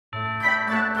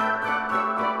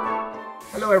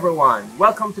Hello everyone,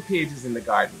 welcome to Pages in the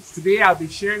Gardens. Today I'll be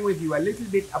sharing with you a little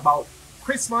bit about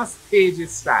Christmas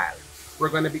Pages style. We're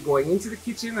going to be going into the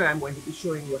kitchen and I'm going to be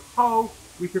showing you how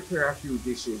we prepare a few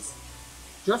dishes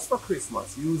just for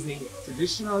Christmas using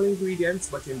traditional ingredients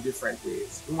but in different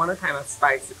ways. We want to kind of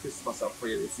spice the Christmas up for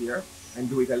you this year and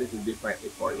do it a little differently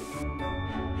for you.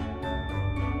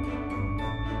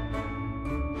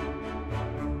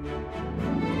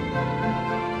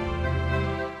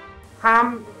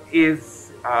 Ham is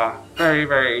a very,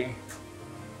 very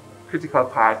critical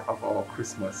part of our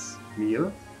Christmas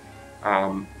meal.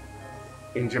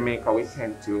 In Jamaica, we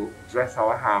tend to dress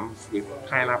our hams with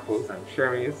pineapples and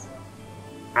cherries,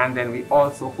 and then we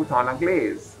also put on a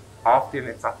glaze. Often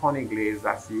it's a honey glaze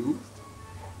that's used,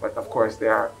 but of course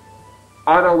there are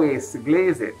other ways to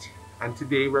glaze it, and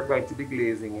today we're going to be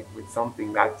glazing it with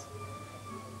something that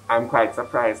I'm quite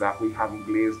surprised that we haven't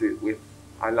glazed it with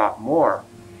a lot more.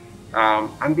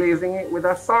 I'm glazing it with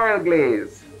a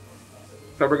sorrel-glazed.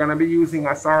 So we're going to be using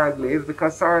a sorrel-glaze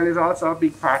because sorrel is also a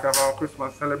big part of our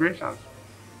Christmas celebration.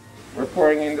 We're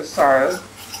pouring in the sorrel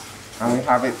and we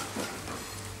have it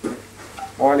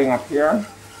boiling up here.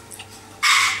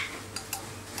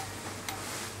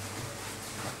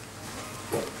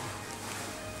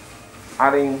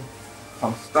 Adding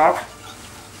some stock.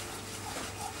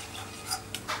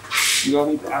 You don't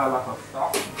need to add a lot of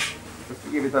stock, just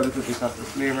to give it a little bit of the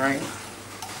flavoring.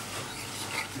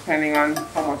 Depending on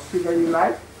how much sugar you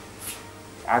like,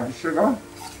 add the sugar.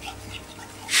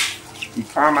 You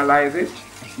caramelize it,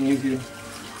 which means you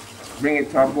bring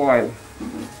it to a boil.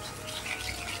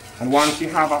 And once you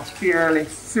have a fairly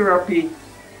syrupy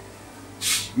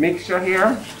mixture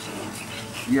here,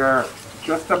 you're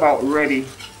just about ready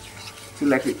to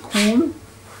let it cool,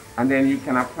 and then you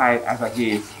can apply it as a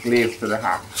glaze to the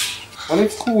ham. When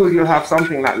it's cool, you'll have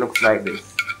something that looks like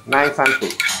this, nice and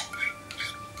thick.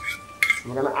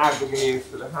 We're going to add the glaze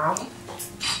to the ham.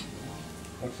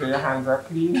 Make sure your hands are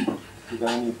clean. You're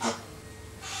going to need to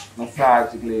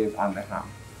massage the glaze on the ham.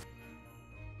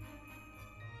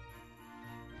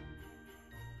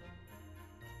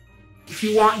 If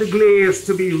you want the glaze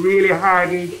to be really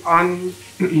hardened on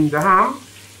the ham,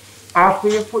 after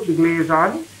you put the glaze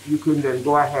on, you can then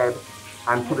go ahead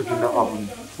and put it in the oven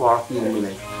for a few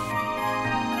minutes.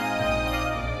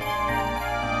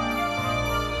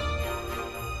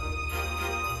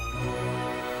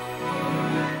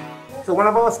 So one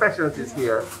of our specialties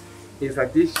here is a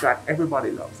dish that everybody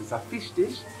loves. It's a fish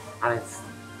dish and it's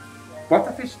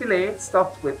fish fillet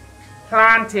stuffed with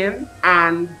plantain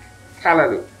and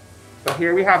callaloo. So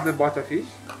here we have the butterfish.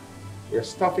 We're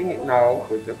stuffing it now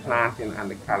with the plantain and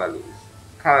the callaloo.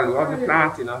 Callaloo of the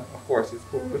plantain, of course, is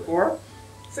cooked before.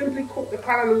 Simply cook the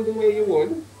callaloo the way you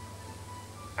would,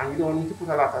 and you don't need to put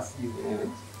a lot of seasoning in it.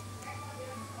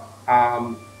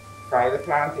 Fry the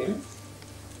plantains.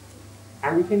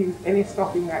 And you can use any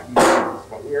stuffing that you use,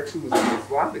 but we are choosing this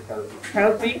one because it's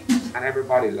healthy and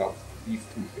everybody loves these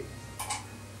two things.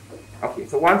 Okay,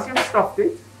 so once you've stuffed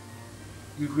it,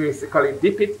 you basically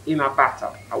dip it in a batter,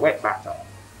 a wet batter.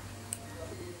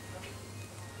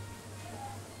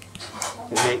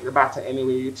 You can make the batter any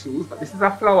way you choose, but this is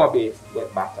a flour-based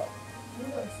wet batter.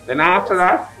 Then after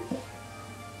that,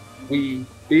 we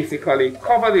basically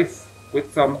cover this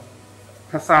with some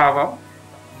cassava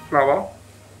flour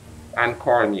and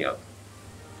cornmeal,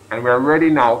 and we're ready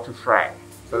now to fry.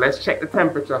 So let's check the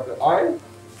temperature of the oil,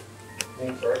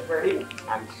 make sure it's ready,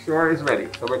 and sure it's ready.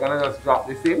 So we're gonna just drop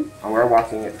this in and we're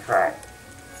watching it fry.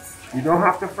 You don't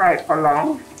have to fry it for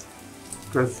long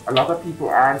because a lot of people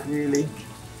aren't really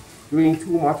doing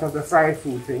too much of the fried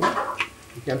food thing.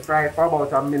 You can fry it for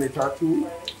about a minute or two,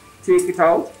 take it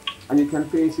out, and you can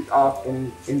finish it off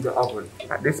in the oven.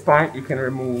 At this point you can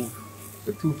remove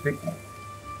the toothpick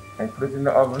and put it in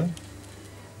the oven.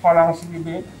 How long should you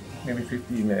bake? Maybe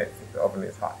 15 minutes if the oven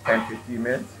is hot. 10-15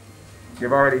 minutes.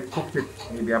 You've already cooked it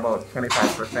maybe about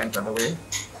 25% of the way.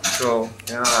 So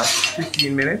in another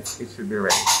 15 minutes it should be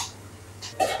ready.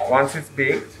 Once it's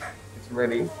baked, it's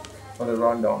ready for the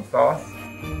rundown sauce.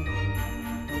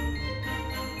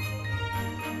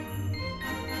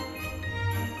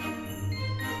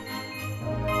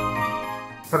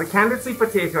 For the candied sweet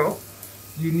potato,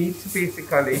 you need to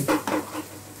basically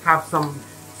have some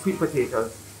sweet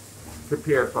potatoes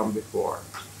prepared from before.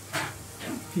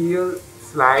 Peel,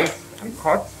 slice, and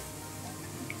cut.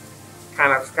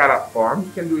 Kind of scallop form.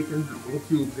 You can do it in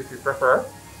cubes if you prefer.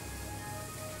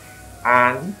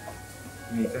 And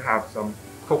you need to have some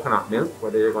coconut milk,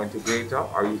 whether you're going to grate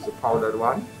up or use the powdered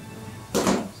one.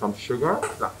 Some sugar,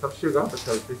 lots of sugar,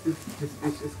 because this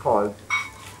dish is called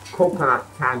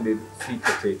Coconut-Candied Sweet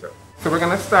Potato. So we're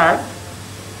going to start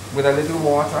with a little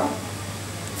water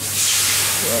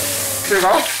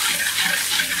Sugar.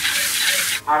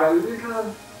 Add a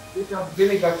little bit of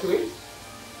vinegar to it.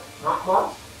 Not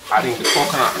much. Adding the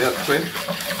coconut milk to it.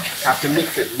 Have to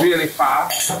mix it really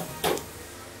fast.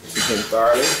 Chicken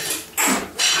garlic.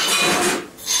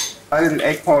 A little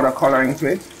egg powder coloring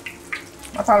to it.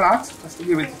 Not a lot, just to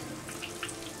give it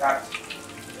that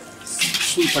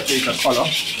sweet potato color.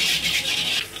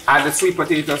 Add the sweet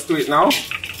potatoes to it now.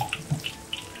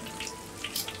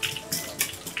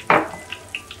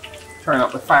 Turn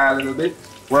up the fire a little bit.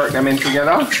 Work them in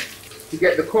together. To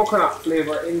get the coconut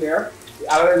flavor in there, we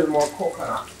add a little more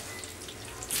coconut.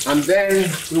 And then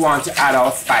we want to add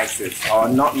our spices, our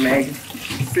nutmeg,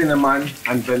 cinnamon,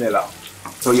 and vanilla.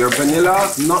 So your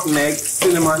vanilla, nutmeg,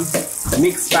 cinnamon,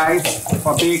 mixed spice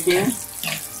for baking.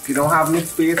 If you don't have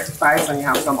mixed spice and you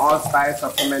have some allspice or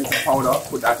fermented powder,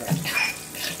 put that in.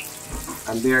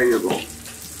 And there you go.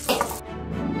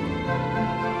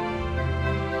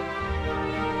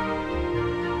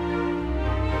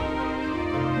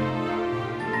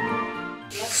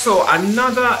 So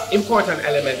another important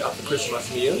element of the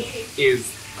Christmas meal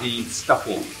is the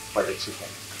stuffing for the chicken.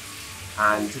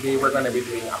 And today we're going to be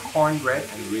doing a cornbread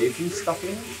and raisin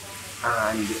stuffing,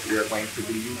 and we're going to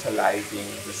be utilizing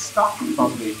the stock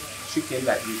from the chicken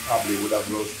that you probably would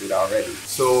have roasted already.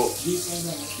 So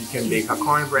you can bake a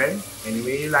cornbread any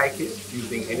way you like it,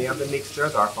 using any of the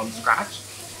mixtures or from scratch.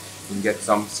 You can get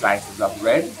some slices of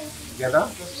bread together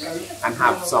and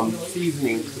have some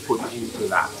seasoning to put into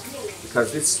that.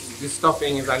 Because this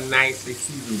stuffing is a nicely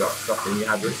seasoned up stuffing. You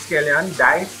have your scallion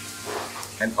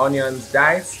diced and onions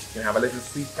diced. You can have a little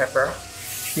sweet pepper,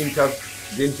 hint of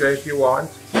ginger if you want,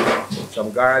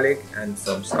 some garlic, and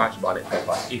some scotch bonnet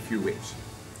pepper if you wish.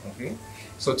 Okay.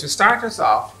 So to start us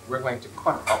off, we're going to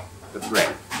cut up the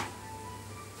bread,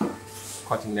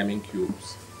 cutting them in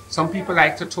cubes. Some people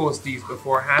like to toast these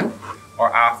beforehand,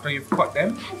 or after you've cut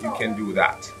them, you can do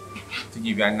that to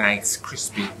give you a nice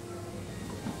crispy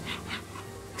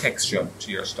texture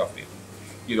to your stuffing.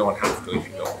 You don't have to if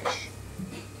you don't wish.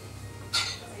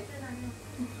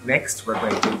 Next, we're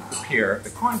going to prepare the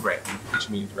cornbread, which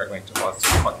means we're going to also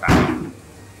cut that in.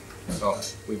 So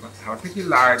we have a pretty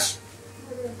large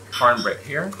cornbread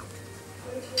here.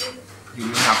 You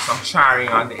may have some charring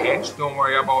on the edge. Don't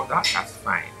worry about that. That's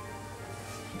fine.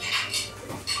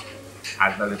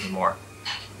 Add a little more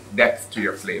depth to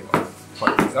your flavor.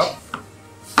 Cut these up.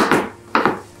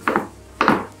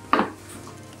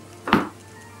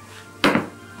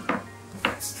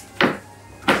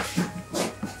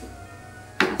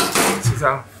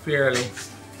 A fairly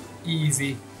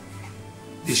easy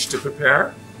dish to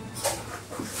prepare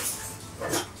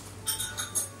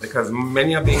because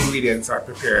many of the ingredients are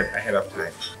prepared ahead of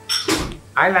time.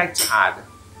 I like to add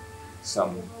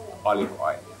some olive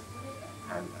oil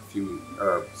and a few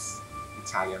herbs,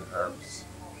 Italian herbs,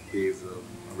 basil,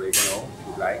 oregano if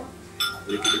you like,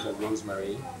 a little bit of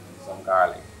rosemary, some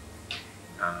garlic.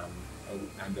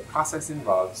 And the process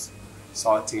involves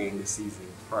sauteing the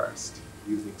seasoning first,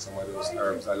 using some of those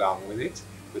herbs along with it,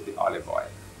 with the olive oil.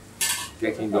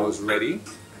 Getting those ready,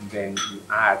 and then you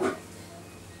add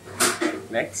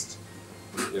next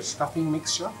your stuffing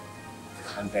mixture,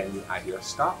 and then you add your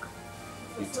stock,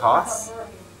 you toss,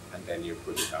 and then you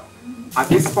put it out. At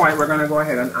this point, we're going to go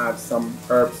ahead and add some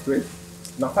herbs to it.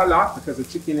 Not a lot, because the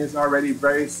chicken is already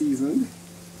very seasoned.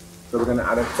 So we're going to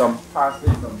add some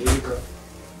parsley, some basil.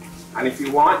 And if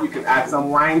you want, you can add some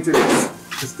wine to this,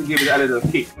 just to give it a little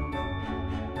kick.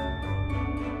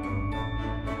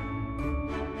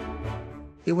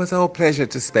 It was our pleasure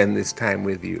to spend this time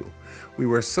with you. We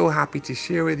were so happy to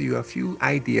share with you a few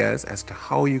ideas as to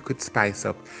how you could spice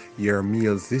up your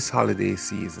meals this holiday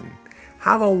season.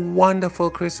 Have a wonderful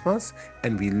Christmas,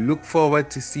 and we look forward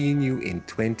to seeing you in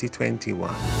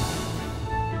 2021.